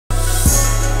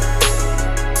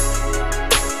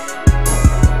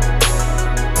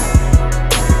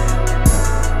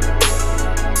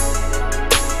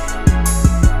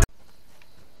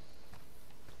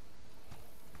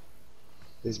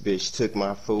This bitch took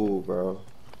my food, bro.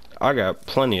 I got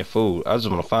plenty of food. I just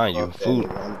want to find you. Okay,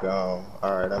 Food. I'm gone.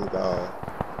 Alright, I'm gone.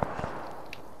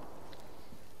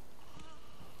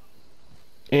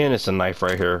 And it's a knife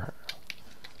right here.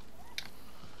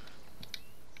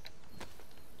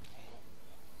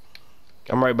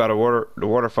 I'm right by the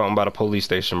water fountain by the police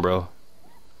station, bro.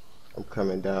 I'm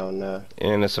coming down now.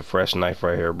 And it's a fresh knife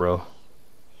right here, bro.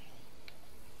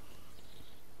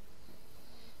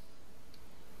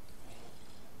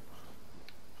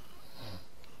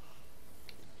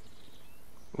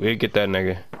 We'll get that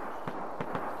nigga.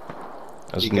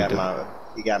 He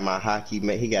got my hockey,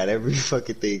 man. He got every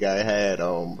fucking thing I had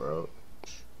on, bro.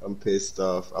 I'm pissed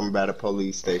off. I'm by the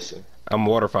police station. I'm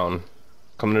water fountain.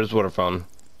 Coming to this water fountain.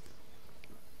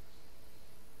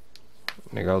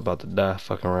 Nigga, I was about to die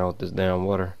fucking around with this damn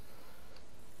water.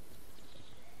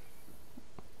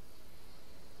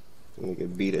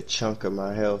 Nigga beat a chunk of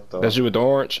my health off. That's you with the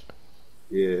orange?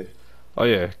 Yeah. Oh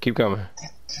yeah, keep coming.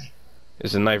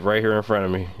 It's a knife right here in front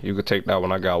of me. You could take that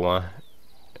one, I got one.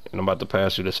 And I'm about to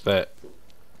pass you this fat.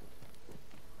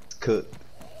 It's cooked.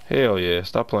 Hell yeah,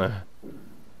 stop playing.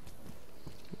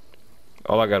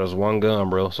 All I got is one gun,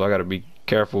 bro, so I gotta be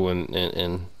careful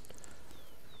and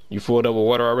you filled up with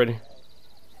water already?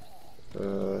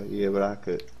 Yeah, but I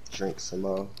could drink some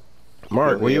more.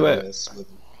 Mark, where you at?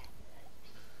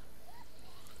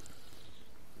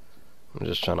 I'm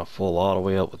just trying to full all the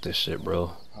way up with this shit,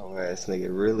 bro. Oh, ass nigga,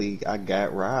 really? I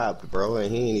got robbed, bro,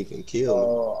 and he ain't even killed me.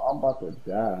 Oh, I'm about to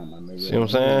die, my nigga. See what I'm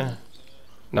saying?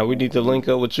 Now we need to link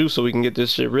up with you so we can get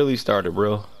this shit really started,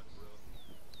 bro.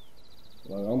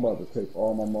 Like, I'm about to take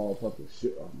all my motherfucking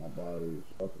shit off my body.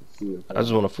 I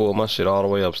just want to full my shit all the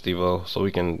way up, Stevo, so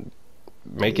we can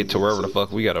make it to wherever the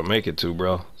fuck we gotta make it to,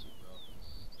 bro.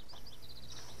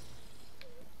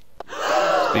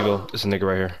 Stevo, this nigga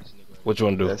right here. What you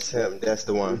wanna do? That's him. That's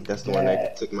the one. That's the one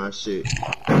that took my shit.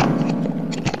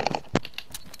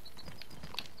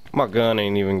 My gun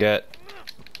ain't even got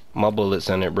my bullets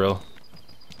in it, bro.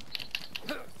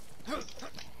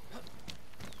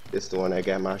 This the one that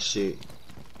got my shit.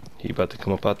 He about to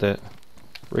come up out that.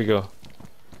 Where you go?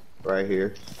 Right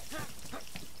here.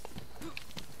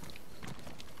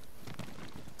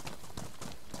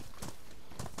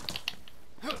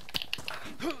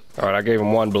 Alright, I gave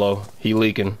him one blow. He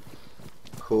leaking.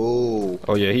 Cool.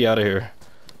 Oh yeah, he out of here.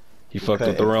 He fucked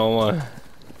up the wrong one.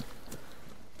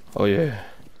 Oh yeah.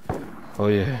 Oh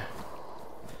yeah.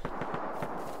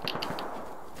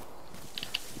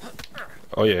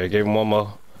 Oh yeah, I gave him one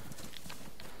more.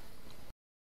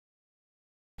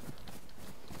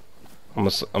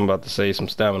 I'm about to save some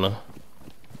stamina.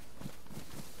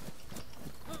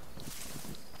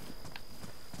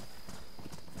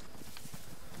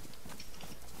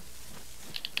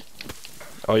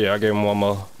 Oh yeah, I gave him one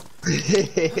more.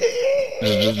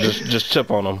 just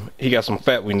chip on him. He got some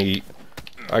fat we need.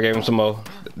 I gave him some more.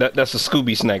 That's a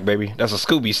Scooby snack, baby. That's a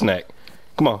Scooby snack.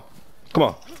 Come on, come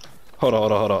on. Hold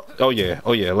on. Oh yeah,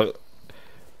 look.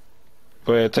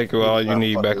 Go ahead, take all you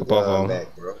need back up off him.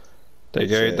 Take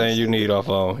everything you need off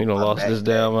him. He done lost this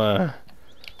damn mind.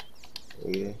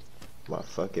 Yeah, my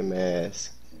fucking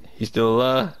mask. He still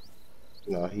alive?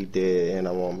 No, he dead, and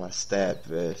I want my stab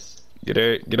vest.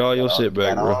 Get all your shit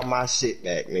back, bro. All my shit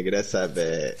back, nigga. That's not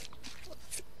bad.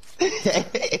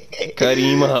 Cut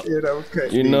him up.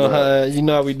 You know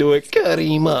how we do it. Cut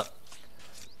him up.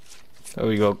 There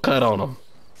we go. Cut on him.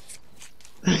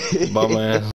 Bum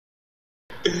ass.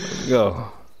 Let's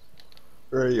go.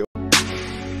 Where are you?